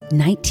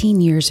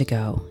19 years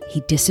ago,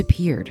 he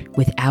disappeared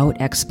without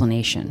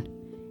explanation.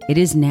 It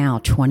is now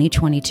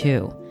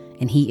 2022,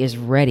 and he is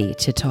ready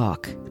to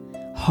talk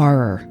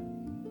horror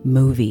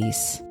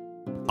movies.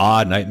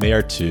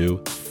 Nightmare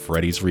 2,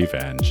 Freddy's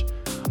Revenge.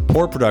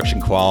 Poor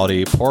production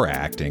quality, poor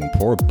acting,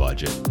 poor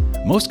budget.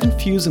 Most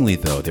confusingly,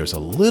 though, there's a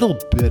little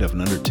bit of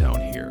an undertone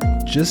here.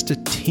 Just a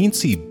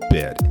teensy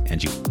bit,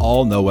 and you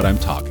all know what I'm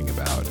talking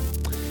about.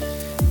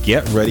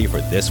 Get ready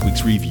for this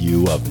week's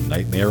review of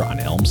Nightmare on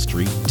Elm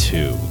Street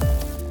 2.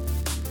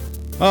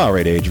 All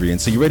right, Adrienne,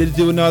 so you ready to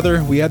do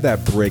another? We had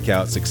that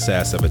breakout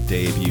success of a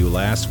debut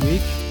last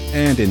week,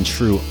 and in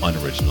true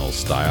unoriginal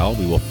style,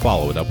 we will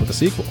follow it up with a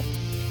sequel.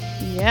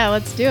 Yeah,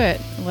 let's do it.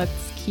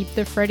 Let's keep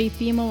the Freddy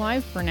theme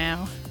alive for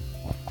now.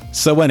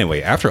 So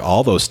anyway, after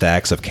all those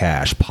stacks of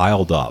cash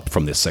piled up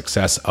from the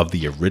success of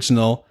the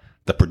original,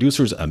 the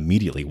producers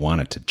immediately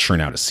wanted to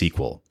churn out a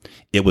sequel.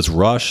 It was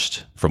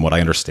rushed, from what I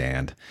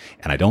understand,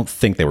 and I don't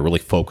think they were really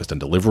focused on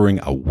delivering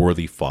a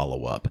worthy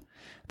follow-up.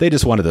 They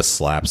just wanted to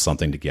slap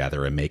something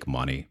together and make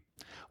money.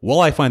 While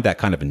I find that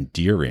kind of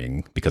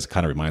endearing, because it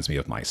kind of reminds me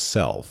of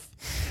myself,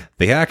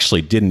 they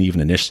actually didn't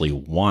even initially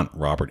want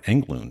Robert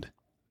Englund.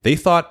 They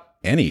thought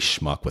any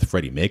schmuck with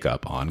Freddy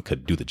makeup on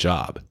could do the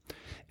job.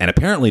 And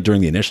apparently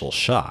during the initial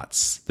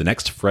shots, the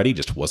next Freddy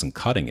just wasn't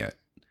cutting it.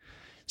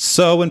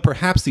 So, and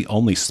perhaps the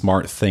only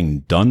smart thing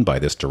done by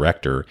this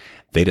director,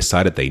 they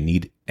decided they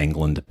need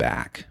Englund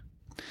back.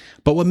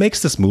 But what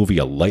makes this movie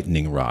a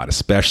lightning rod,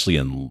 especially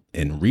in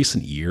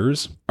recent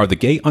years, are the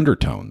gay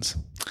undertones.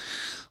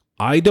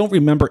 I don't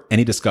remember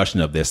any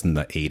discussion of this in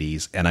the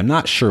 80s, and I'm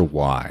not sure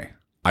why.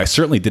 I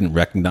certainly didn't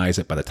recognize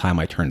it by the time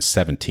I turned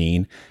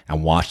 17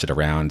 and watched it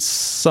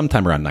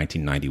sometime around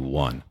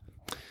 1991.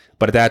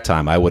 But at that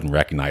time, I wouldn't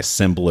recognize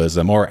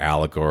symbolism or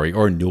allegory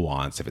or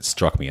nuance if it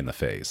struck me in the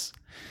face.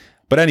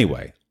 But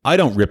anyway, I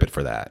don't rip it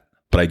for that.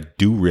 But I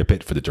do rip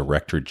it for the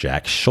director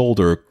Jack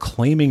Sholder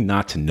claiming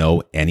not to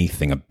know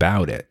anything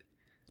about it.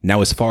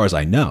 Now, as far as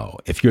I know,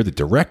 if you're the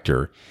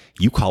director,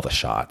 you call the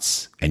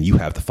shots and you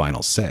have the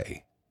final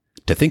say.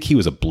 To think he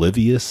was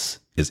oblivious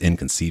is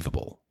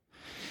inconceivable.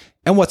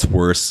 And what's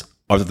worse,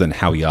 other than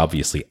how he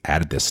obviously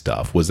added this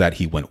stuff, was that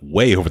he went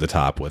way over the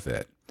top with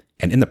it.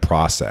 And in the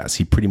process,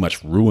 he pretty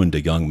much ruined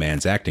a young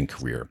man's acting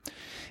career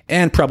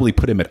and probably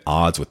put him at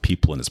odds with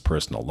people in his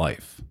personal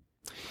life.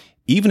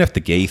 Even if the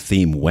gay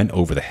theme went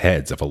over the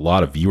heads of a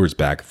lot of viewers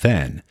back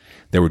then,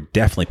 there were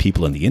definitely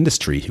people in the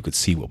industry who could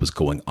see what was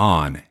going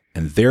on,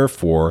 and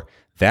therefore,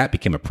 that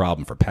became a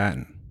problem for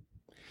Patton.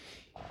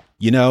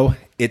 You know,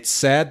 it's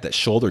sad that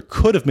Sholder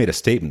could have made a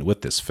statement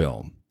with this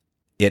film.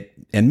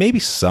 And maybe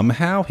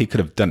somehow he could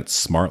have done it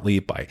smartly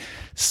by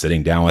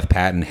sitting down with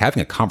Patton,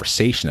 having a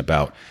conversation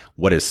about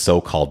what his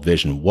so-called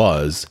vision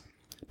was,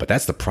 but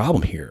that's the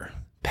problem here.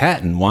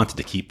 Patton wanted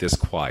to keep this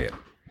quiet.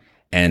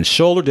 And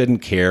Sholder didn't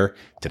care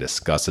to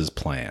discuss his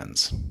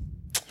plans.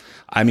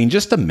 I mean,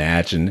 just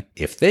imagine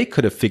if they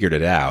could have figured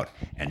it out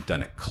and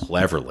done it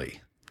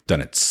cleverly, done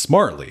it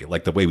smartly,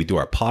 like the way we do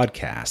our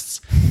podcasts,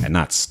 and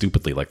not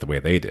stupidly like the way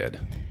they did.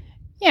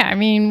 Yeah, I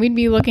mean, we'd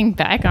be looking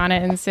back on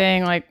it and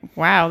saying like,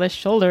 wow, this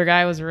Sholder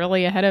guy was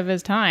really ahead of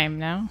his time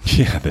now.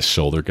 Yeah, this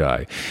Sholder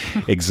guy.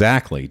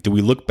 Exactly. Do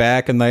we look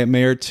back in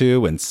Nightmare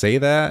 2 and say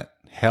that?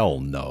 Hell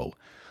no.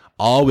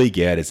 All we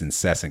get is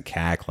incessant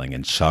cackling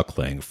and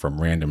chuckling from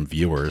random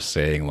viewers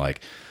saying like,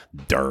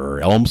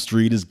 "Durr, Elm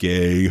Street is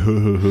gay.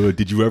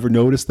 Did you ever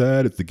notice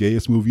that? It's the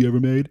gayest movie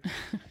ever made."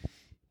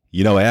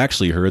 You know, I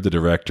actually heard the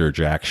director,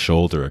 Jack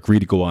Sholder, agree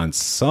to go on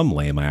some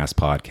lame-ass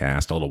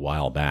podcast a little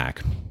while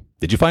back.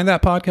 Did you find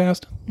that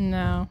podcast?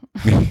 No.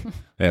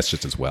 That's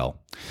just as well.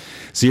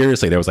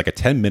 Seriously, there was like a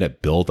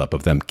 10-minute buildup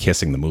of them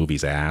kissing the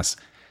movie's ass.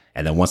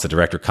 And then once the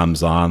director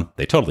comes on,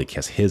 they totally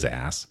kiss his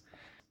ass.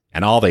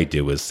 And all they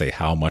do is say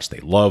how much they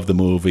love the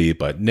movie,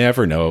 but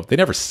they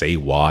never say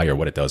why or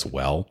what it does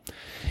well.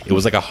 It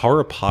was like a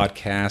horror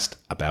podcast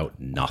about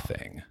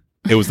nothing.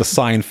 It was the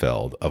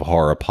Seinfeld of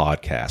horror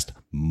podcast,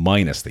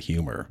 minus the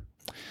humor.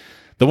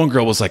 The one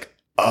girl was like,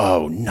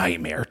 "Oh,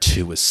 Nightmare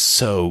 2 is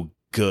so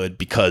good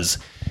because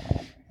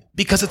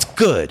it's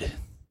good."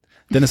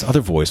 Then this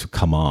other voice would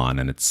come on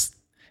and it's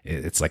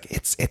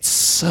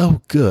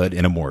so good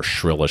in a more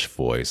shrillish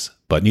voice,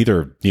 but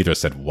neither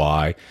said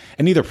why,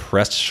 and neither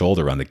pressed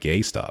Sholder on the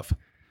gay stuff.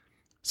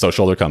 So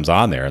Sholder comes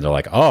on there, and they're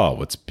like,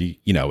 "Oh, it's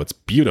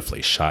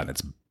beautifully shot, and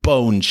it's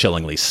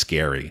bone-chillingly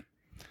scary."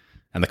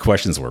 And the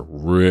questions were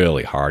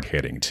really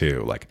hard-hitting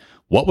too. Like,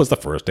 what was the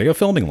first day of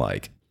filming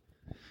like?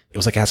 It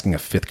was like asking a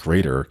fifth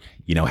grader,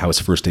 how his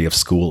first day of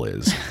school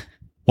is.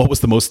 What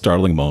was the most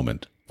startling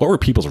moment? What were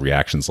people's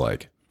reactions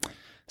like?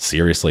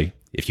 Seriously,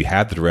 if you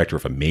had the director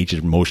of a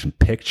major motion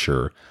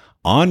picture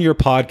on your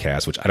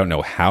podcast, which I don't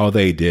know how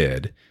they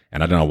did,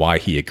 and I don't know why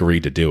he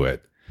agreed to do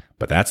it,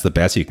 but that's the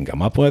best you can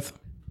come up with?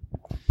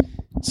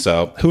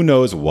 So who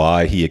knows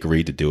why he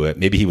agreed to do it?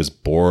 Maybe he was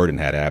bored and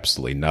had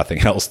absolutely nothing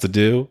else to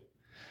do.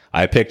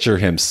 I picture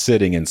him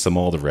sitting in some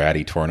old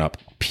ratty, torn up,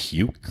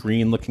 puke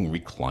green looking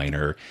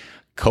recliner,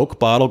 Coke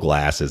bottle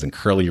glasses and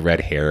curly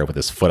red hair with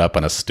his foot up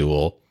on a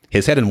stool,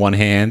 his head in one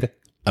hand,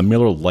 a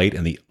Miller Lite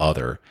in the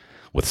other,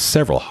 with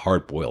several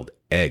hard-boiled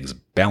eggs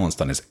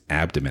balanced on his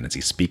abdomen as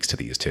he speaks to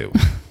these two.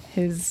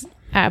 His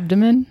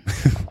abdomen?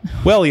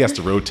 Well, he has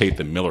to rotate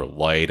the Miller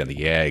Lite and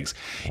the eggs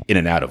in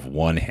and out of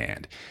one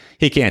hand.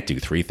 He can't do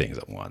three things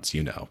at once,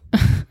 you know.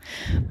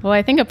 Well,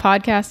 I think a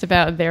podcast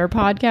about their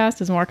podcast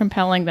is more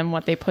compelling than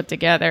what they put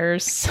together.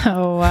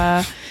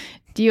 So,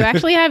 do you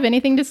actually have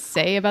anything to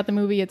say about the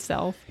movie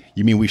itself?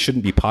 You mean we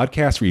shouldn't be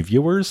podcast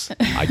reviewers?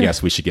 I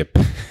guess we should get...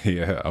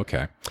 Yeah,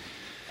 okay.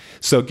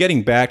 So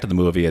getting back to the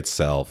movie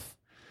itself,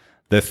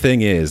 the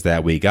thing is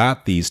that we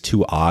got these two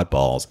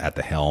oddballs at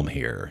the helm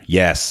here.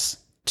 Yes,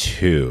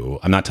 two.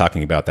 I'm not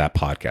talking about that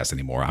podcast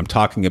anymore. I'm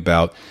talking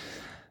about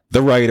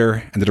the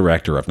writer and the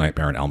director of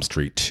Nightmare on Elm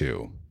Street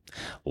 2.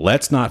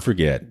 Let's not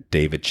forget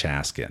David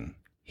Chaskin.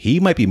 He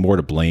might be more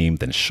to blame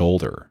than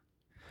Shoulder.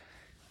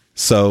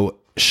 So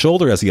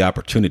Shoulder has the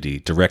opportunity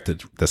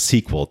directed the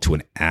sequel to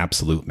an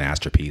absolute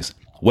masterpiece,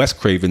 Wes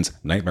Craven's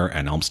Nightmare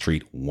on Elm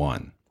Street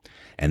 1.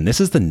 And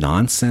this is the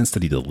nonsense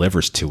that he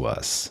delivers to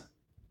us.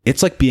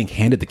 It's like being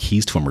handed the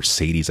keys to a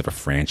Mercedes of a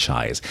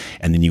franchise,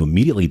 and then you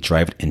immediately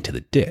drive it into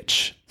the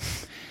ditch.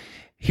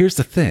 Here's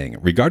the thing.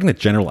 Regarding the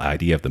general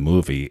idea of the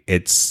movie,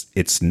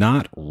 it's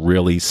not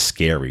really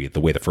scary the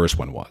way the first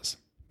one was.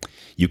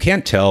 You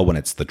can't tell when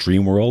it's the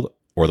dream world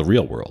or the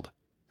real world.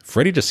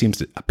 Freddy just seems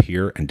to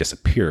appear and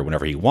disappear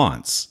whenever he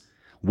wants,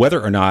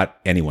 whether or not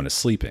anyone is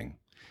sleeping.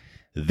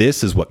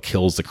 This is what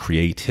kills the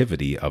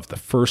creativity of the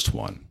first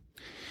one.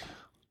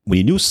 When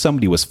you knew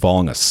somebody was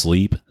falling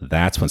asleep,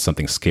 that's when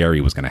something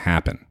scary was going to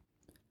happen.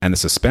 And the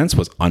suspense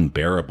was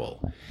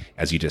unbearable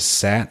as you just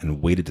sat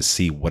and waited to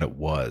see what it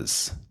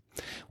was.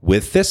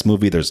 With this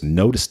movie, there's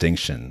no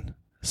distinction,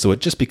 so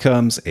it just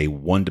becomes a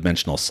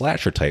one-dimensional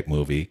slasher type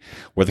movie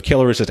where the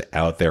killer is just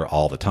out there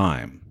all the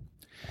time.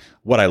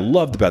 What I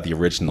loved about the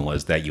original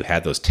is that you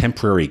had those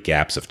temporary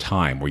gaps of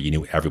time where you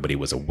knew everybody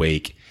was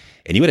awake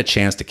and you had a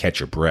chance to catch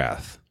your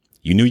breath.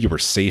 You knew you were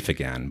safe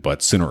again,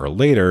 but sooner or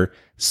later,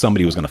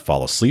 somebody was going to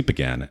fall asleep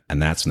again,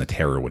 and that's when the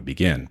terror would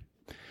begin.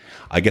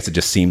 I guess it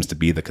just seems to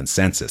be the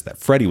consensus that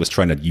Freddy was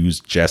trying to use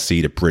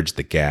Jesse to bridge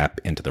the gap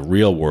into the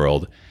real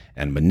world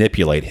and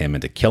manipulate him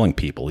into killing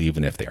people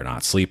even if they are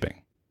not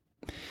sleeping.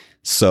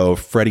 So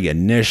Freddy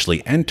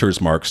initially enters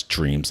Mark's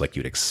dreams like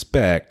you'd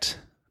expect,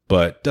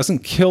 but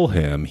doesn't kill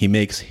him. He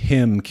makes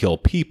him kill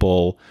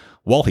people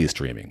while he's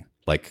dreaming,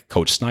 like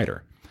Coach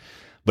Snyder.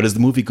 But as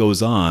the movie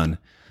goes on,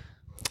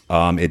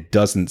 it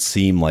doesn't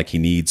seem like he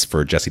needs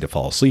for Jesse to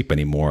fall asleep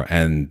anymore,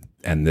 and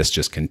this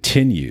just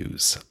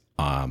continues.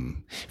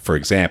 For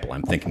example,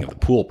 I'm thinking of the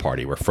pool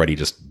party where Freddy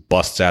just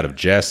busts out of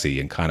Jesse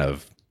and kind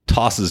of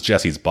tosses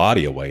Jesse's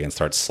body away and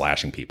starts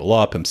slashing people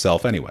up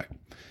himself anyway.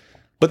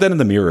 But then in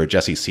the mirror,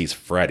 Jesse sees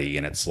Freddy,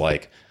 and it's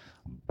like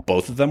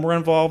both of them were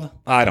involved.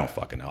 I don't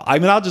fucking know. I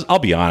mean, I'll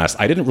be honest.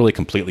 I didn't really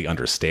completely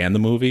understand the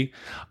movie.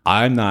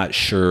 I'm not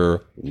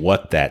sure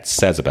what that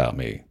says about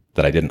me,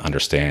 that I didn't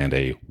understand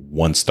a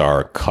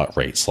 1-star cut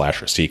rate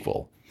slasher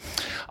sequel.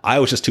 I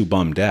was just too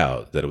bummed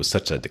out that it was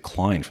such a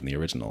decline from the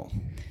original.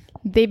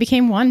 They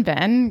became one,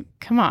 Ben.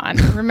 Come on.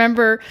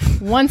 Remember,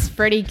 once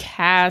Freddy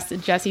cast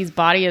Jesse's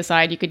body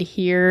aside, you could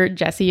hear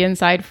Jesse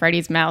inside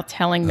Freddy's mouth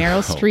telling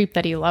Meryl Streep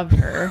that he loved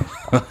her.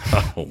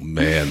 Oh,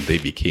 man. They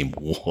became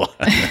one.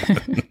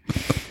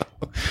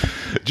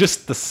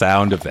 Just the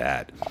sound of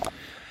that.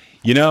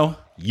 You know,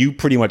 you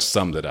pretty much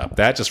summed it up.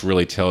 That just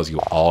really tells you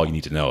all you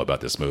need to know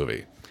about this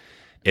movie.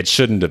 It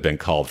shouldn't have been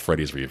called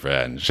Freddy's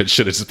Revenge. It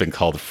should have just been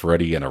called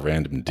Freddy and a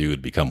random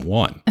dude become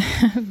one.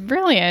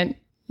 Brilliant.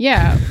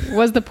 Yeah.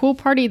 Was the pool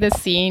party the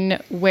scene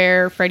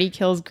where Freddy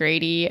kills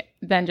Grady,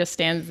 then just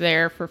stands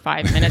there for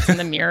 5 minutes in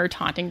the mirror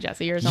taunting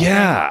Jesse or something?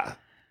 Yeah.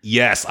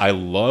 Yes, I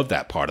love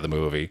that part of the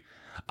movie.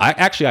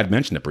 I'd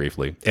mentioned it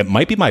briefly. It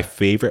might be my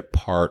favorite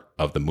part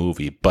of the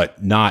movie,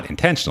 but not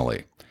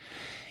intentionally.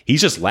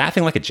 He's just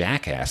laughing like a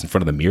jackass in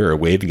front of the mirror,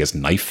 waving his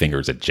knife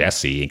fingers at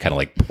Jesse and kind of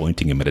like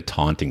pointing him in a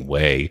taunting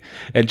way.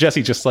 And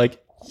Jesse's just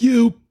like,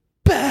 "You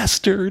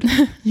bastard,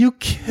 you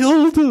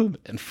killed him."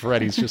 And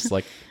Freddy's just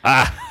like,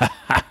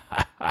 ah.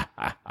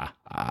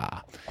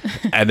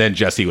 And then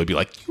Jesse would be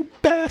like, "You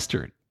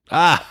bastard."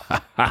 And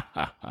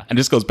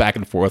just goes back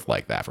and forth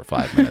like that for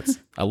 5 minutes.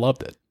 I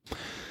loved it.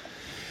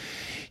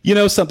 You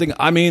know something?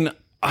 I mean,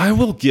 I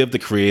will give the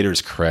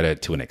creators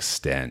credit to an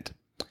extent.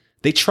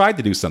 They tried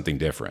to do something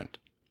different.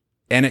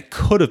 And it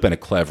could have been a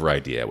clever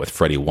idea with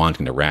Freddy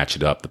wanting to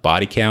ratchet up the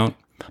body count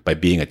by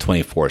being a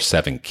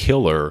 24/7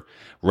 killer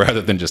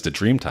rather than just a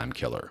Dreamtime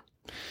killer.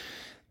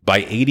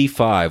 By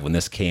 85, when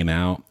this came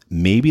out,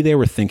 maybe they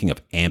were thinking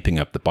of amping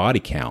up the body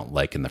count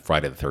like in the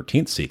Friday the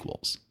 13th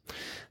sequels.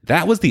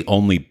 That was the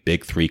only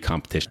big three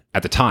competition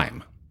at the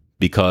time,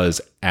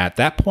 because at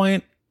that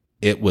point,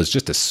 it was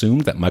just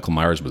assumed that Michael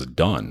Myers was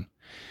done.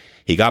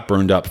 He got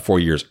burned up 4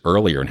 years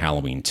earlier in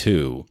Halloween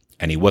 2,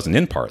 and he wasn't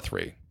in part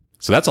 3.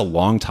 So that's a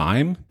long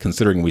time,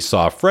 considering we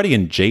saw Freddy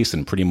and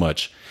Jason pretty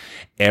much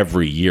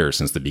every year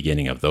since the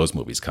beginning of those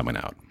movies coming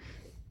out.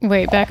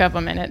 Wait, back up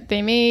a minute.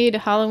 They made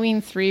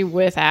Halloween 3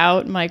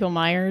 without Michael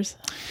Myers?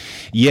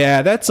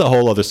 Yeah, that's a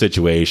whole other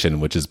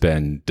situation, which has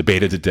been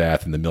debated to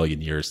death in the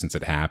million years since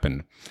it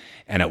happened.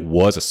 And it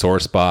was a sore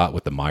spot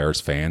with the Myers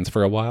fans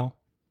for a while.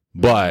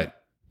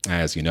 But,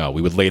 as you know,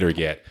 we would later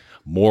get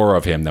more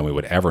of him than we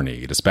would ever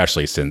need,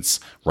 especially since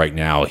right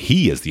now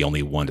he is the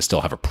only one to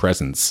still have a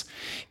presence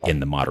in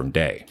the modern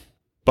day.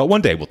 But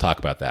one day we'll talk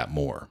about that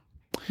more.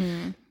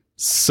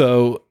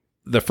 So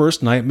the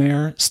first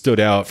nightmare stood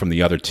out from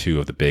the other two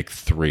of the big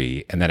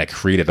three, and then it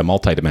created a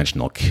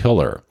multidimensional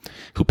killer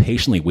who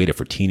patiently waited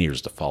for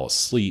teenagers to fall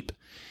asleep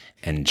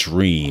and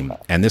dream.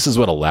 And this is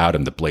what allowed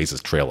him to blaze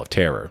his trail of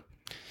terror.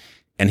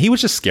 And he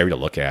was just scary to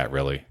look at,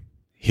 really.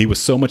 He was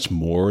so much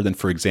more than,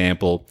 for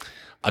example,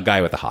 a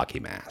guy with a hockey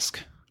mask,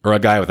 or a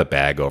guy with a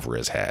bag over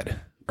his head,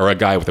 or a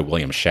guy with a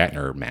William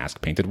Shatner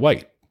mask painted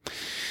white.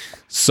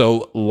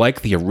 So,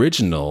 like the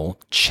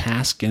original,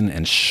 Chaskin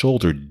and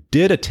Shoulder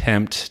did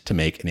attempt to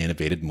make an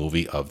innovative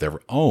movie of their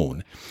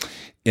own.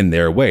 In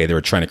their way, they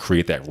were trying to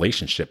create that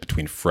relationship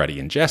between Freddy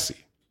and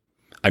Jesse.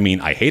 I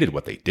mean, I hated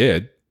what they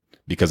did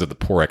because of the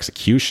poor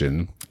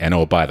execution, and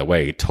oh, by the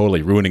way,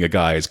 totally ruining a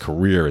guy's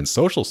career and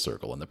social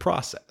circle in the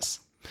process.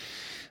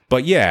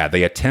 But yeah,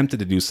 they attempted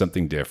to do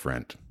something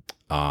different.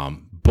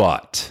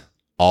 But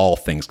all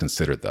things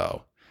considered,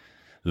 though,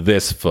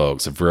 this,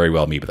 folks, very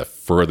well may be the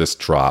furthest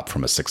drop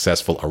from a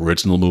successful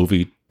original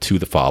movie to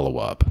the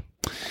follow-up.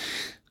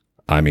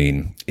 I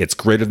mean, it's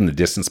greater than the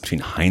distance between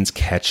Heinz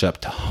ketchup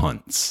to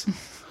Hunt's.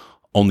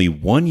 Only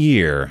 1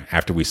 year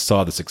after we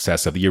saw the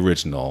success of the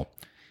original,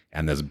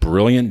 and this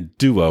brilliant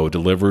duo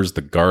delivers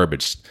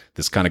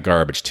this kind of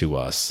garbage to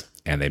us,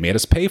 and they made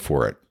us pay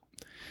for it.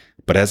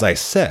 But as I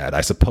said,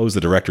 I suppose the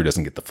director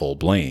doesn't get the full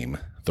blame.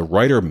 The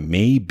writer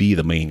may be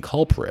the main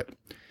culprit.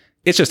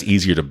 It's just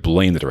easier to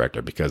blame the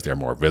director because they're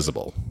more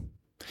visible.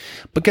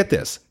 But get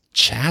this,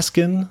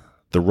 Chaskin,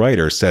 the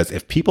writer, says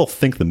if people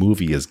think the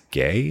movie is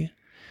gay,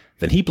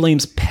 then he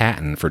blames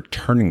Patton for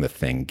turning the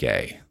thing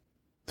gay.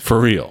 For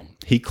real.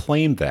 He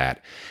claimed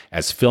that,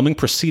 as filming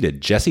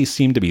proceeded, Jesse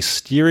seemed to be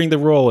steering the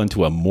role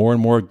into a more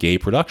and more gay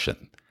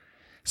production.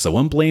 So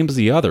one blames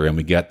the other, and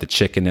we get the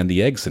chicken and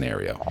the egg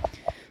scenario.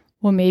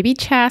 Well, maybe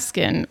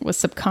Chaskin was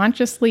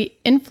subconsciously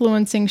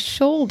influencing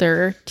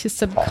Shoulder to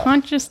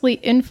subconsciously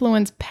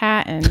influence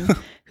Patton,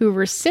 who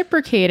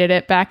reciprocated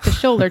it back to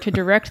Shoulder to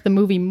direct the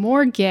movie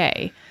more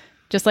gay,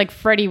 just like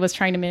Freddy was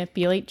trying to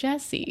manipulate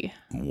Jesse.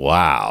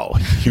 Wow,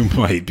 you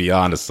might be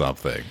onto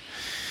something.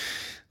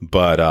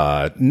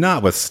 But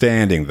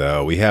notwithstanding,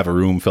 though, we have a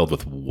room filled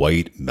with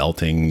white,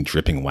 melting,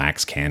 dripping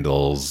wax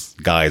candles,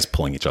 guys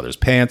pulling each other's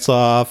pants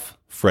off,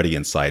 Freddy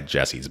inside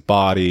Jesse's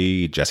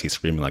body, Jesse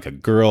screaming like a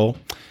girl.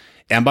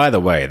 And by the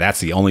way, that's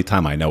the only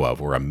time I know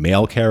of where a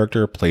male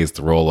character plays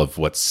the role of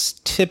what's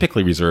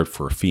typically reserved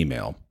for a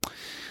female.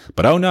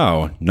 But oh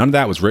no, none of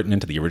that was written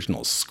into the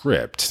original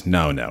script.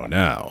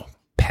 No.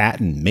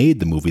 Patton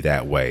made the movie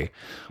that way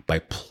by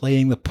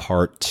playing the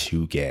part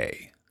too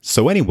gay.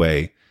 So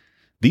anyway,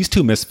 these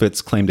two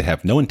misfits claim to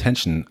have no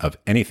intention of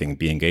anything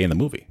being gay in the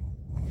movie.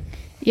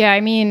 Yeah,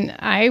 I mean,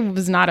 I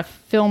was not a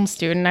film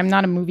student. I'm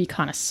not a movie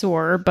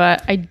connoisseur,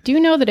 but I do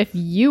know that if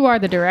you are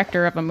the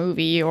director of a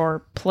movie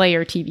or play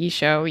or TV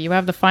show, you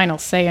have the final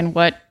say in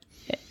what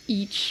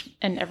each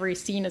and every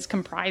scene is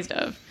comprised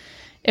of.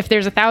 If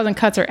there's 1,000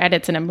 cuts or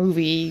edits in a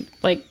movie,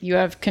 like, you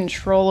have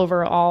control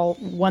over all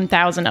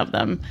 1,000 of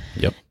them.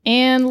 Yep.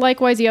 And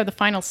likewise, you have the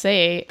final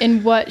say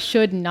in what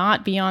should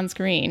not be on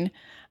screen.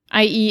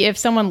 I.e., if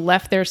someone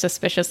left their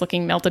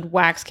suspicious-looking melted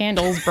wax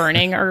candles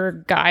burning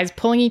or guys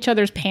pulling each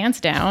other's pants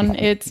down,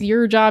 it's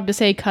your job to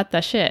say, cut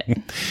the shit.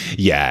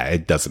 Yeah,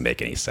 it doesn't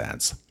make any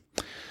sense.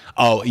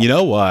 Oh, you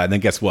know what? And then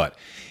guess what?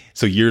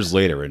 So years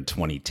later, in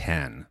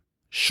 2010,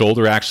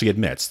 Shoulder actually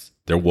admits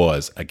there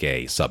was a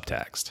gay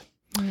subtext.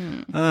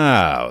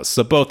 Oh,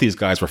 so both these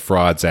guys were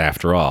frauds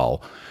after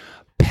all.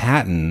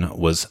 Patton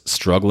was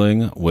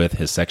struggling with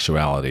his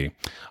sexuality.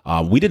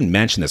 We didn't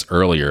mention this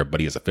earlier, but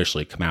he has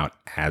officially come out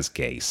as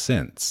gay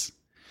since.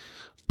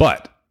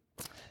 But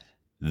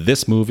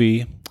this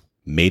movie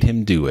made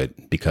him do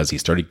it because he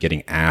started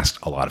getting asked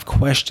a lot of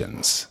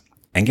questions.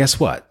 And guess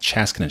what?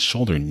 Chaskin and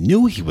Shoulder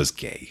knew he was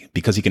gay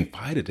because he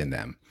confided in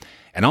them.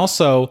 And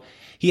also,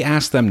 he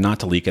asked them not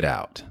to leak it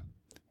out.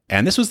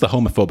 And this was the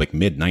homophobic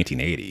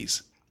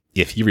mid-1980s.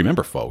 If you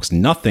remember, folks,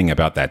 nothing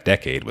about that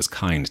decade was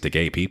kind to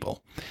gay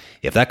people.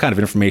 If that kind of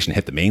information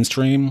hit the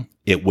mainstream,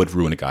 it would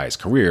ruin a guy's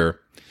career.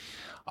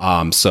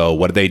 So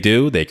what did they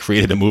do? They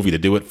created a movie to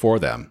do it for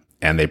them,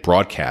 and they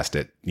broadcast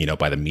it,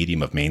 by the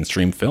medium of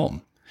mainstream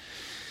film.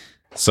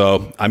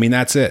 So, I mean,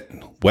 that's it.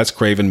 Wes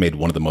Craven made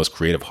one of the most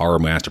creative horror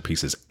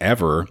masterpieces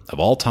ever of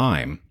all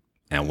time.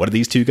 And what did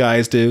these two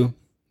guys do?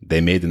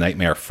 They made the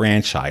Nightmare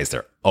franchise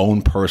their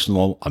own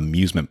personal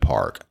amusement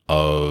park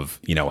of,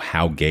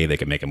 how gay they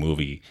could make a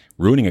movie,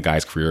 ruining a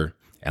guy's career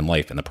and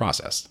life in the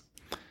process.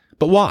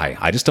 But why?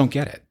 I just don't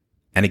get it.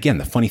 And again,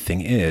 the funny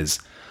thing is,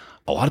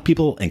 a lot of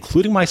people,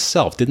 including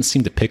myself, didn't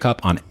seem to pick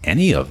up on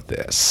any of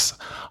this,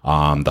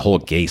 the whole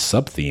gay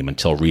sub-theme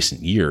until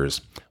recent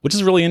years, which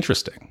is really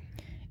interesting.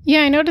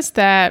 Yeah, I noticed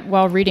that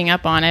while reading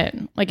up on it.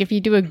 Like if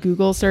you do a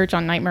Google search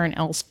on Nightmare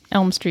on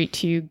Elm Street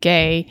 2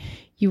 gay,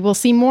 you will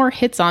see more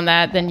hits on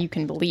that than you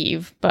can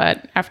believe.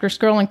 But after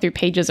scrolling through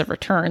pages of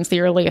returns, the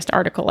earliest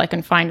article I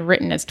can find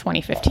written is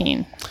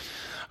 2015.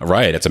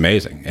 Right. It's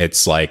amazing.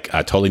 It's like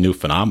a totally new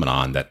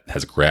phenomenon that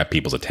has grabbed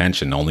people's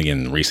attention only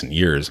in recent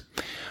years.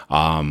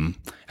 And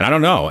I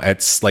don't know.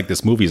 It's like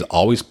this movie is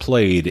always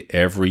played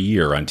every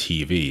year on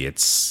TV.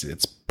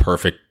 It's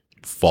perfect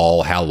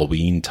fall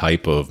Halloween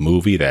type of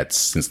movie that's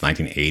since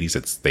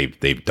 1980s.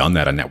 They've done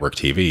that on network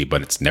TV,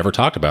 but it's never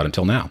talked about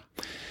until now.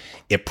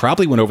 It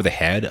probably went over the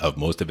head of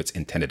most of its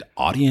intended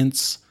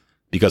audience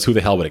because who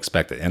the hell would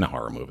expect it in a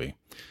horror movie?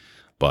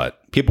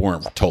 But people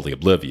weren't totally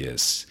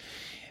oblivious.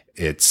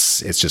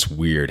 It's just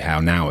weird how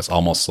now it's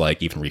almost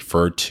like even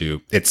referred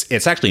to.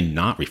 It's actually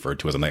not referred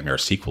to as a Nightmare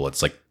sequel.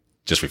 It's like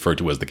just referred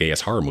to as the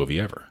gayest horror movie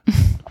ever.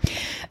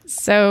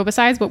 So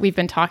besides what we've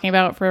been talking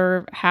about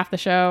for half the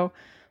show,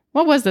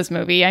 what was this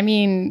movie? I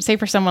mean, say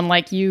for someone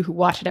like you who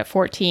watched it at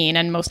 14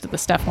 and most of the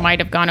stuff might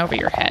have gone over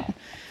your head.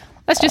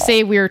 Let's just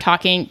say we were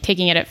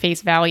taking it at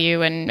face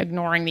value and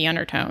ignoring the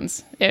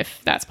undertones, if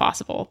that's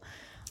possible.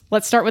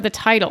 Let's start with the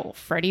title,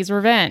 Freddy's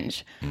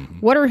Revenge. Mm-hmm.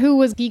 What or who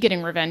was he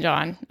getting revenge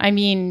on? I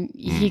mean,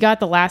 he got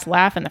the last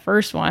laugh in the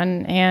first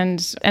one, and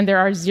there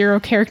are 0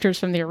 characters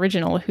from the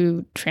original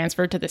who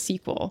transferred to the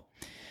sequel.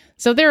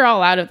 So they're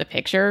all out of the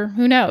picture.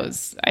 Who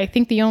knows? I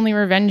think the only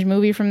revenge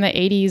movie from the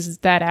 80s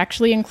that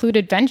actually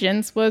included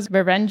vengeance was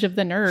Revenge of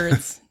the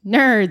Nerds.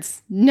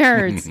 Nerds,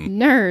 nerds,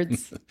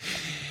 nerds.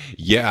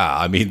 Yeah,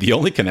 I mean, the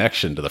only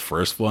connection to the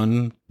first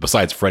one,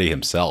 besides Freddy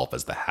himself,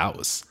 is the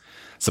house.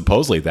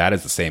 Supposedly, that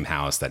is the same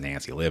house that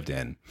Nancy lived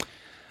in.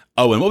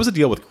 Oh, and what was the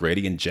deal with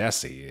Grady and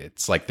Jesse?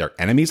 It's like they're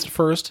enemies at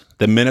first,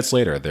 then minutes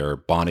later, they're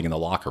bonding in the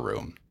locker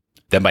room.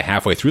 Then by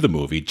halfway through the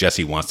movie,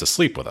 Jesse wants to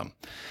sleep with him.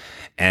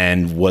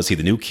 And was he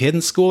the new kid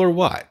in school or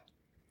what?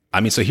 I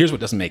mean, so here's what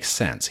doesn't make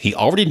sense. He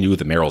already knew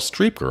the Meryl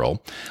Streep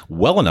girl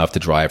well enough to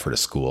drive her to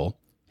school,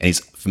 and he's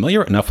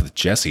familiar enough with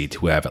Jesse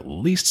to have at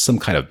least some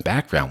kind of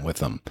background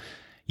with him.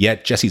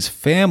 Yet Jesse's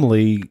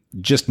family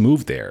just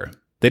moved there.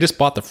 They just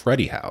bought the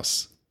Freddy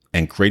house,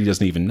 and Grady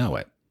doesn't even know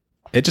it.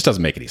 It just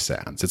doesn't make any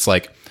sense. It's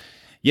like,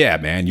 yeah,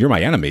 man, you're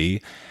my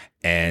enemy,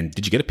 and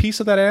did you get a piece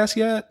of that ass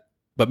yet?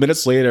 But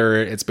minutes later,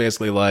 it's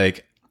basically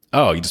like,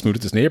 oh, you just moved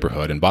to this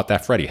neighborhood and bought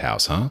that Freddy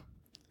house, huh?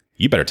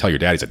 You better tell your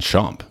dad he's a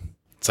chump.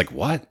 It's like,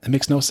 what? That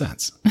makes no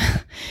sense.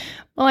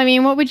 Well, I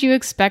mean, what would you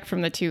expect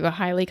from the two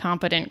highly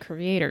competent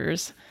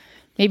creators?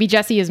 Maybe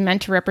Jesse is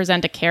meant to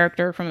represent a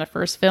character from the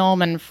first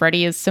film, and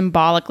Freddy is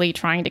symbolically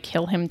trying to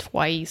kill him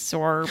twice,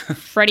 or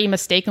Freddy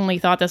mistakenly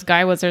thought this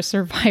guy was a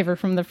survivor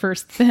from the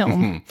first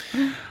film.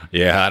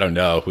 Yeah, I don't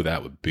know who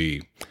that would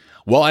be.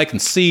 Well, I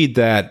concede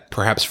that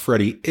perhaps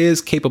Freddy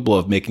is capable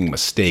of making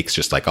mistakes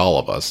just like all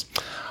of us.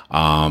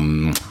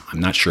 I'm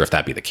not sure if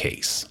that'd be the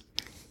case.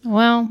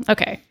 Well,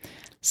 okay.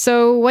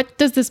 So what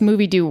does this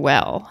movie do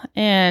well?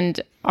 And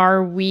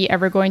are we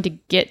ever going to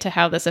get to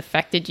how this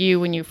affected you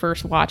when you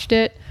first watched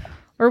it?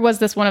 Or was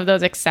this one of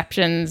those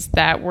exceptions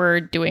that we're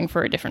doing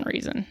for a different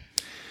reason?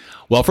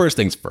 Well, first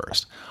things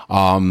first.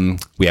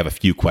 We have a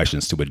few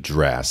questions to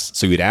address.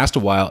 So you had asked a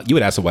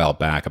while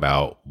back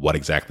about what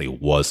exactly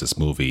was this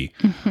movie.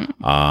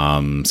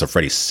 Mm-hmm. So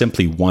Freddy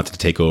simply wanted to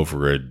take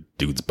over a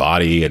dude's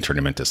body and turn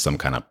him into some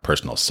kind of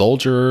personal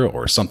soldier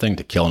or something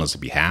to kill on his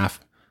behalf.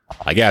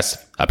 I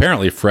guess,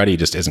 apparently, Freddy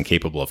just isn't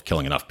capable of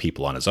killing enough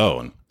people on his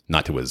own,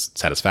 not to his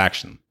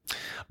satisfaction.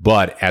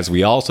 But as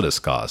we also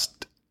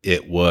discussed,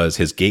 it was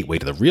his gateway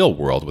to the real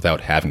world without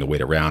having to wait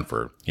around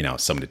for,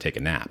 someone to take a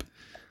nap,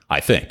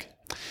 I think.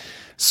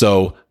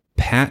 So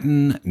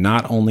Patton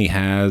not only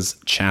has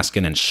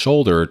Chaskin and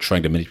Shoulder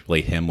trying to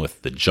manipulate him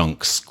with the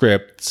junk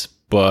script,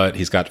 but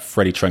he's got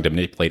Freddy trying to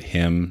manipulate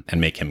him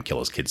and make him kill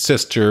his kid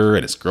sister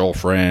and his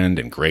girlfriend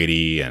and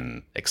Grady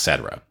and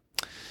etc.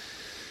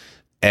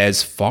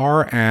 As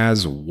far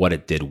as what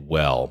it did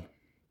well,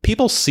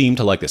 people seem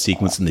to like the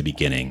sequence in the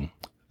beginning,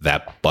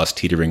 that bus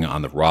teetering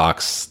on the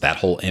rocks, that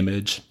whole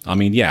image. I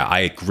mean, yeah, I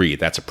agree.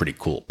 That's a pretty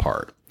cool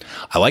part.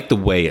 I like the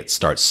way it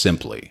starts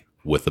simply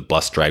with the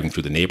bus driving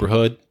through the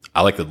neighborhood.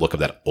 I like the look of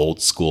that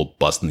old school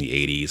bus in the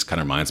 80s. Kind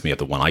of reminds me of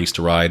the one I used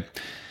to ride.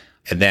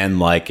 And then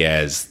like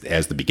as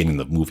the beginning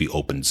of the movie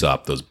opens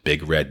up, those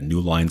big red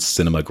New Line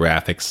Cinema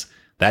graphics,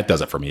 that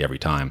does it for me every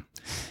time.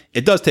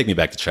 It does take me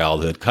back to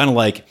childhood, kind of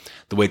like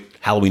the way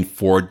Halloween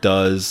 4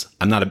 does.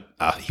 I'm not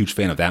a huge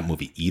fan of that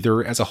movie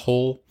either as a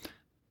whole,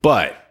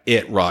 but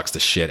it rocks the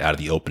shit out of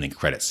the opening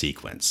credit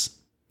sequence.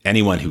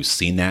 Anyone who's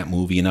seen that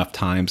movie enough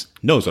times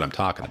knows what I'm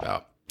talking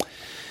about.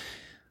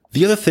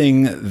 The other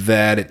thing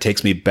that it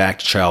takes me back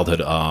to childhood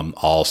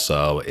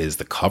also is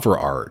the cover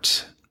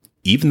art.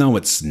 Even though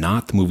it's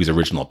not the movie's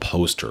original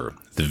poster,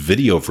 the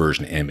video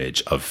version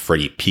image of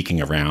Freddy peeking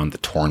around the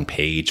torn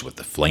page with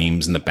the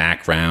flames in the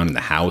background and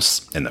the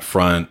house in the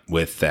front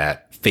with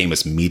that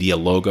famous media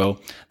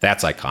logo,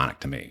 that's iconic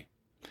to me.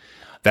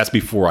 That's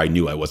before I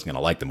knew I wasn't going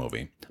to like the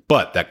movie.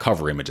 But that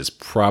cover image is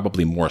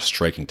probably more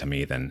striking to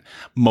me than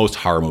most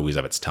horror movies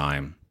of its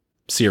time.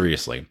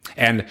 Seriously.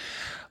 And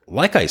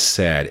like I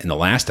said in the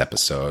last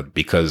episode,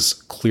 because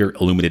clear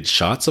illuminated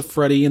shots of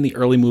Freddy in the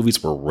early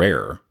movies were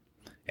rare,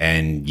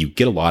 and you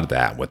get a lot of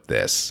that with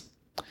this.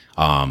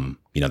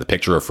 The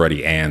picture of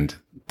Freddy and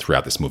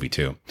throughout this movie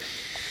too.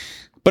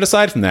 But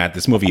aside from that,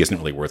 this movie isn't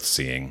really worth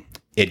seeing.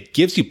 It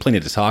gives you plenty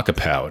to talk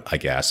about, I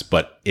guess,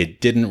 but I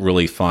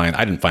didn't find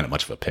it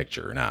much of a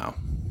picture, no.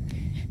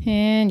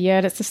 And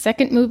yet it's the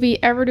second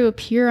movie ever to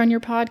appear on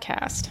your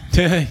podcast.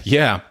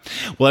 Yeah.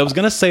 Well, I was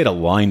going to say it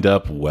lined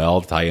up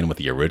well to tie in with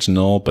the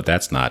original, but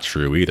that's not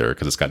true either,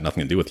 because it's got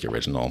nothing to do with the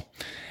original.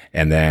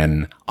 And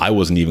then I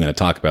wasn't even going to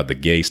talk about the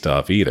gay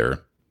stuff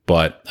either,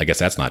 but I guess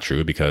that's not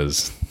true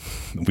because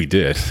we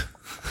did.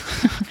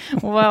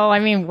 Well, I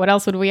mean, what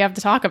else would we have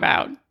to talk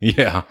about?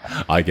 Yeah,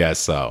 I guess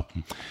so.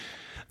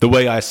 The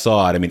way I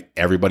saw it, I mean,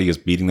 everybody is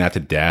beating that to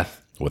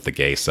death with the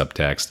gay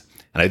subtext.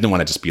 And I didn't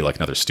want to just be like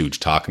another stooge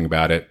talking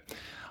about it.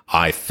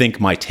 I think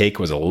my take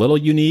was a little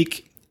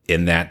unique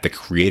in that the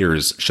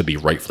creators should be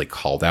rightfully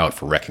called out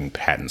for wrecking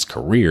Patton's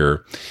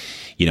career.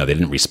 They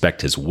didn't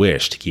respect his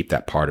wish to keep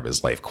that part of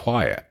his life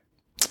quiet.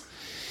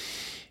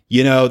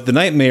 The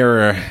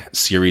Nightmare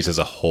series as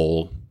a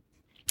whole,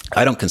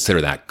 I don't consider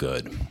that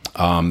good.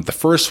 The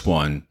first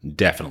one,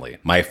 definitely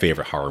my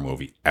favorite horror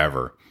movie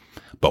ever.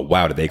 But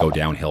wow, did they go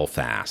downhill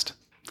fast.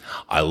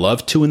 I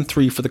love 2 and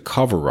 3 for the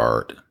cover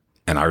art.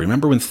 And I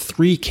remember when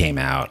 3 came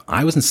out,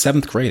 I was in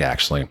 7th grade,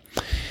 actually.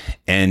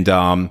 And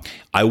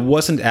I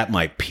wasn't at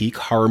my peak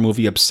horror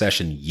movie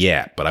obsession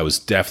yet, but I was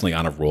definitely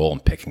on a roll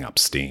and picking up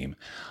steam.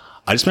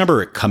 I just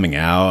remember it coming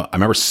out. I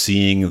remember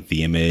seeing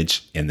the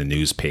image in the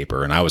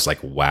newspaper, and I was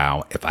like,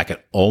 wow, if I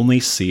could only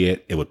see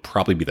it, it would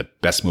probably be the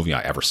best movie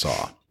I ever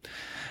saw.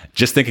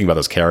 Just thinking about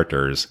those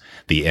characters,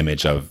 the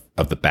image of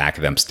the back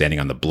of them standing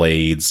on the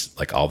blades,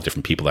 like all the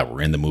different people that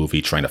were in the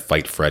movie trying to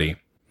fight Freddy.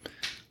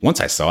 Once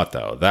I saw it,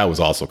 though, that was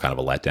also kind of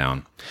a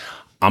letdown.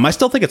 I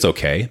still think it's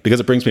okay because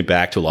it brings me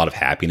back to a lot of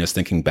happiness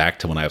thinking back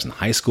to when I was in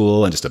high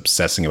school and just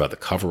obsessing about the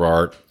cover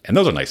art. And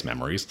those are nice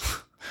memories.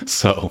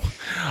 So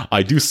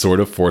I do sort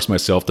of force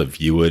myself to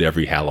view it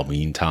every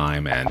Halloween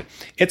time, and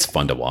it's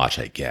fun to watch,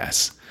 I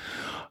guess.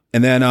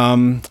 And then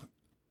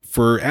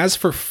as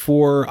for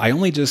 4, I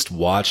only just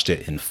watched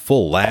it in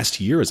full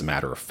last year, as a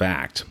matter of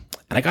fact.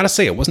 And I gotta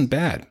say, it wasn't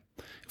bad.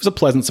 It was a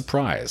pleasant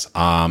surprise.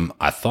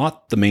 I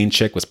thought the main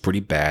chick was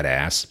pretty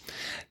badass.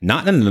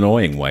 Not in an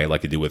annoying way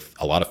like they do with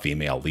a lot of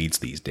female leads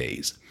these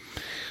days.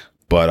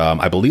 But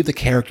I believe the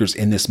characters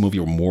in this movie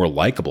were more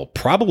likable,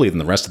 probably than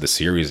the rest of the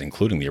series,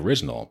 including the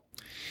original.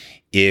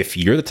 If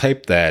you're the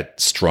type that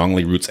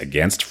strongly roots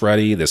against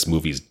Freddy, this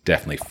movie is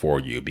definitely for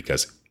you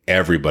because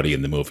everybody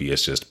in the movie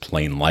is just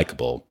plain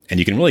likable, and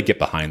you can really get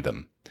behind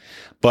them.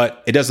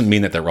 But it doesn't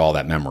mean that they're all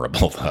that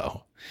memorable,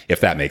 though, if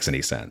that makes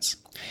any sense.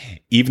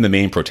 Even the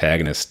main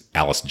protagonist,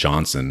 Alice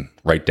Johnson,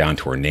 right down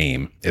to her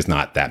name, is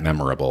not that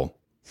memorable.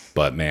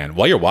 But man,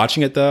 while you're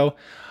watching it, though,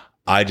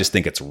 I just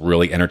think it's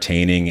really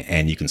entertaining,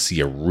 and you can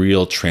see a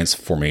real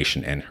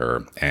transformation in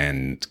her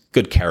and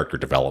good character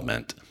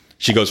development.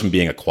 She goes from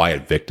being a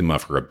quiet victim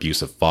of her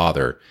abusive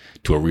father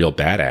to a real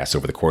badass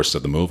over the course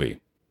of the movie.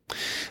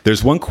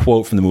 There's one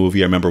quote from the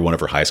movie. I remember one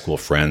of her high school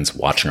friends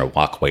watching her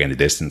walk away in the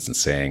distance and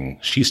saying,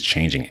 "She's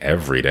changing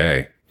every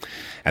day."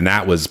 And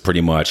that was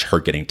pretty much her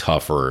getting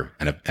tougher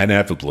and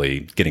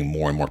inevitably getting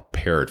more and more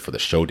prepared for the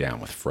showdown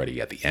with Freddy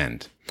at the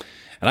end.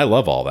 And I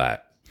love all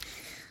that.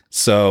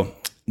 So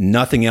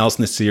nothing else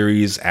in the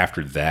series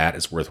after that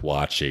is worth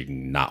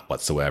watching, not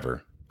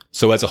whatsoever.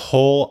 So as a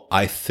whole,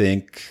 I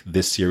think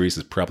this series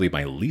is probably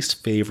my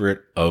least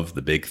favorite of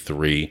the big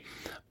 3,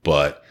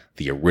 but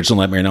the original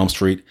Nightmare on Elm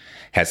Street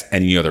has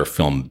any other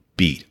film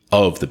beat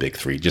of the big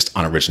 3, just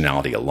on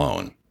originality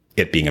alone,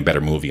 it being a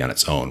better movie on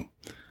its own.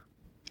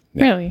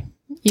 Yeah. Really?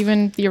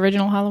 Even the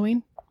original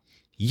Halloween?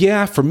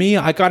 Yeah, for me,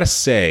 I gotta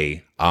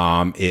say,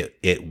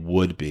 it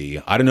would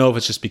be. I don't know if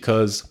it's just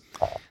because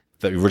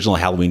the original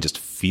Halloween just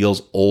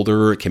feels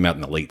older. It came out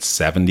in the late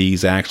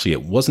 70s, actually.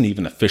 It wasn't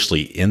even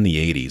officially in the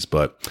 80s,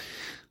 but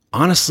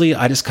honestly,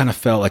 I just kind of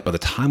felt like by the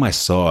time I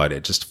saw it,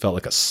 it just felt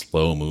like a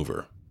slow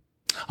mover.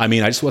 I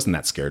mean, I just wasn't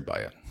that scared by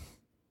it.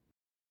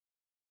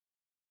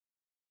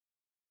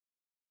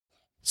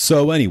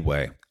 So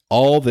anyway,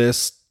 all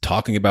this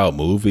talking about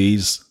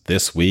movies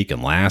this week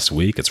and last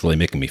week, it's really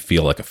making me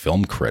feel like a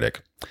film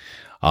critic.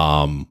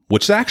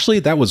 Which actually,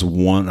 that was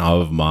one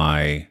of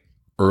my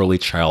early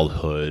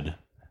childhood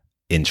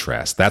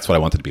interests. That's what I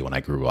wanted to be when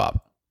I grew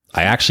up.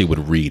 I actually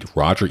would read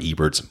Roger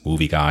Ebert's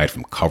movie guide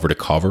from cover to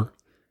cover.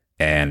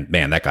 And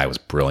man, that guy was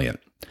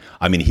brilliant.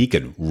 I mean, he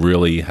could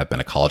really have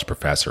been a college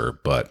professor,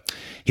 but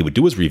he would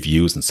do his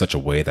reviews in such a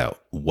way that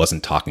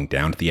wasn't talking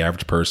down to the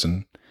average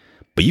person.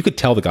 But you could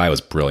tell the guy was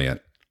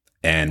brilliant.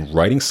 And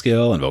writing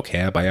skill and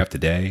vocab I have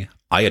today,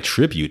 I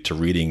attribute to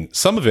reading,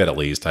 some of it at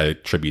least, I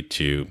attribute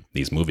to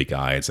these movie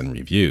guides and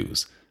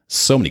reviews.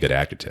 So many good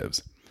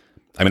adjectives.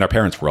 I mean, our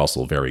parents were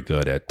also very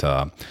good at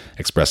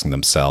expressing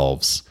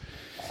themselves.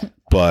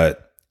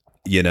 But,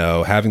 you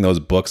know, having those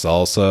books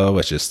also,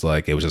 it's just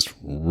like, it was just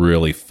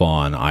really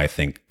fun, I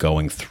think,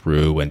 going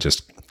through and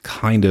just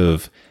kind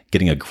of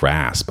getting a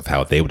grasp of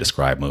how they would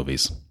describe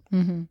movies.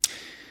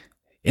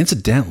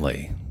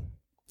 Incidentally,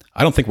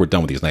 I don't think we're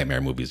done with these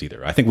Nightmare movies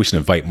either. I think we should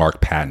invite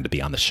Mark Patton to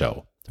be on the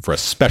show for a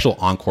special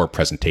encore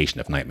presentation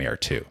of Nightmare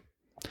 2.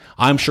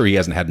 I'm sure he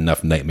hasn't had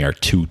enough Nightmare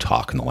 2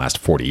 talk in the last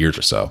 40 years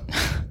or so.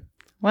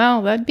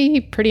 Well, that'd be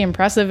pretty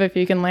impressive if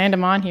you can land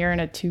him on here in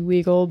a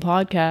 2-week-old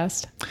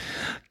podcast.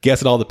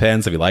 Guess it all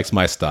depends if he likes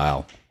my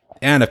style.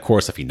 And, of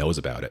course, if he knows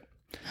about it.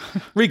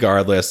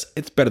 Regardless,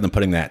 it's better than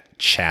putting that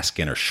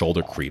Chaskin or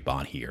shoulder creep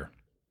on here.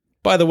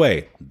 By the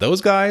way,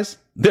 those guys,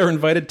 they're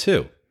invited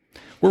too.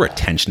 We're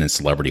attention and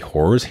celebrity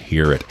horrors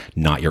here at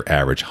Not Your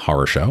Average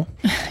Horror Show.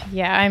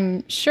 Yeah,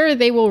 I'm sure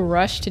they will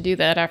rush to do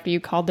that after you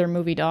called their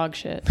movie dog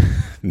shit.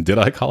 Did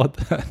I call it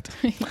that?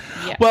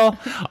 Yeah. Well,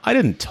 I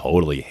didn't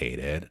totally hate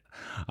it.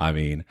 I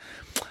mean,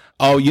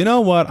 oh, you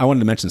know what? I wanted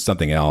to mention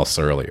something else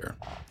earlier.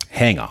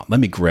 Hang on. Let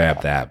me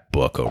grab that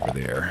book over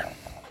there.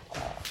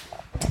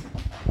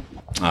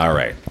 All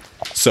right.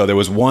 So there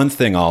was one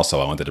thing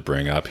also I wanted to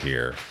bring up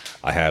here.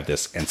 I have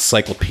this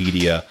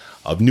encyclopedia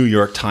of New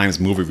York Times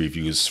movie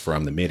reviews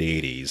from the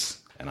mid-'80s,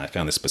 and I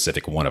found this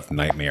specific one of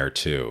Nightmare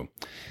 2.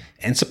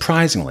 And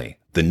surprisingly,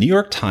 the New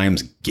York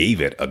Times gave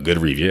it a good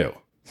review.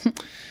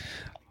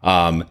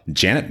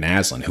 Janet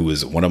Maslin, who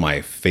is one of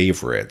my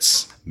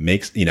favorites,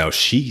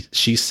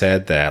 she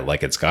said that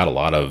like it's got a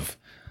lot of,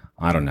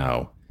 I don't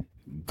know,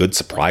 good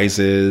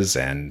surprises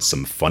and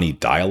some funny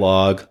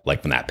dialogue,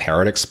 like when that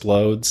parrot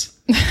explodes.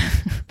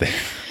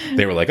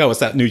 They were like, oh, what's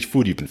that new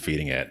food you've been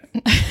feeding it?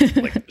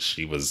 Like,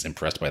 she was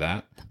impressed by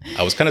that.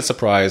 I was kind of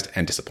surprised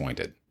and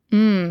disappointed.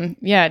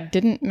 Yeah,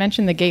 didn't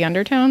mention the gay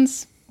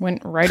undertones.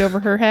 Went right over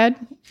her head.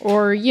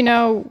 Or,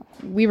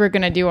 we were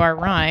going to do our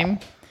rhyme.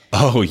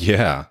 Oh,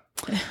 yeah.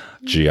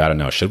 Gee, I don't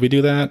know. Should we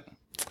do that?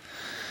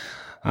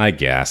 I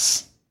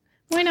guess.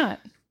 Why not?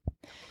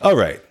 All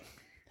right.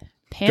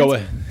 Go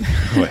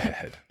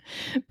ahead.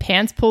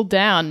 Pants pulled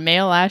down,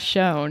 male ass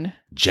shown.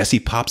 Jesse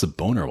pops a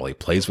boner while he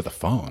plays with a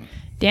phone.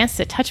 Dance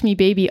to Touch Me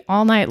Baby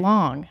all night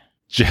long.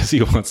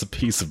 Jesse wants a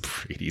piece of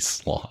Brady's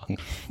slong.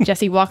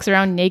 Jesse walks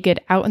around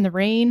naked out in the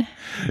rain.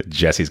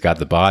 Jesse's got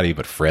the body,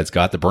 but Fred's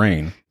got the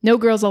brain. No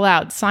girls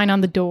allowed, sign on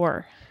the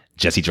door.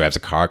 Jesse drives a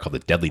car called the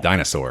Deadly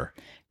Dinosaur.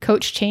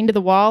 Coach chained to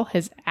the wall,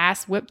 his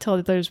ass whipped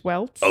till there's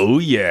welts. Oh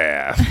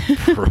yeah.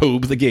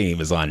 Probe the Game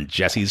is on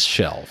Jesse's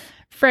shelf.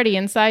 Freddy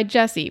inside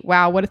Jesse.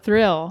 Wow, what a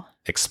thrill.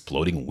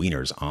 Exploding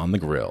wieners on the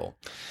grill.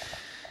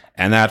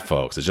 And that,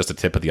 folks, is just the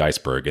tip of the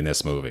iceberg in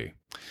this movie.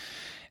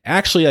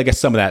 Actually, I guess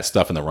some of that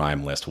stuff in the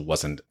rhyme list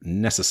wasn't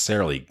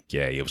necessarily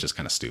gay. It was just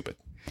kind of stupid.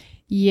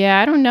 Yeah,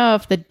 I don't know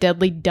if the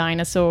Deadly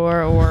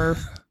Dinosaur or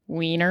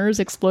wieners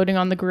exploding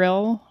on the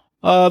grill.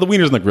 The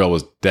wieners on the grill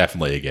was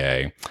definitely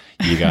gay.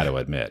 You got to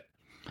admit.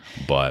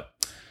 But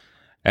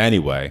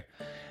anyway,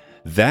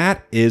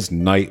 that is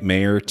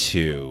Nightmare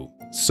 2.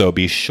 So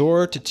be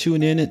sure to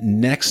tune in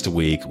next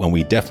week when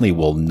we definitely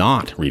will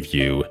not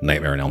review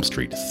Nightmare on Elm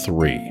Street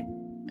 3.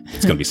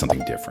 It's going to be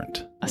something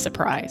different. A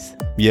surprise.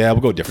 Yeah,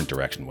 we'll go a different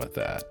direction with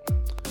that.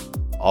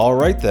 All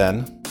right,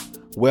 then.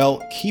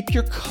 Well, keep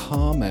your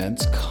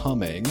comments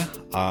coming.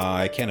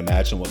 I can't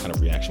imagine what kind of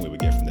reaction we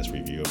would get from this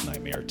review of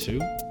Nightmare 2.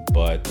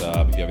 But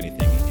if you have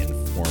anything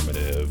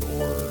informative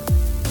or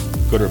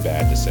good or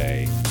bad to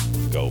say,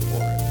 go for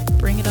it.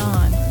 Bring it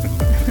on.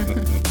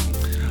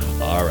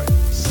 All right.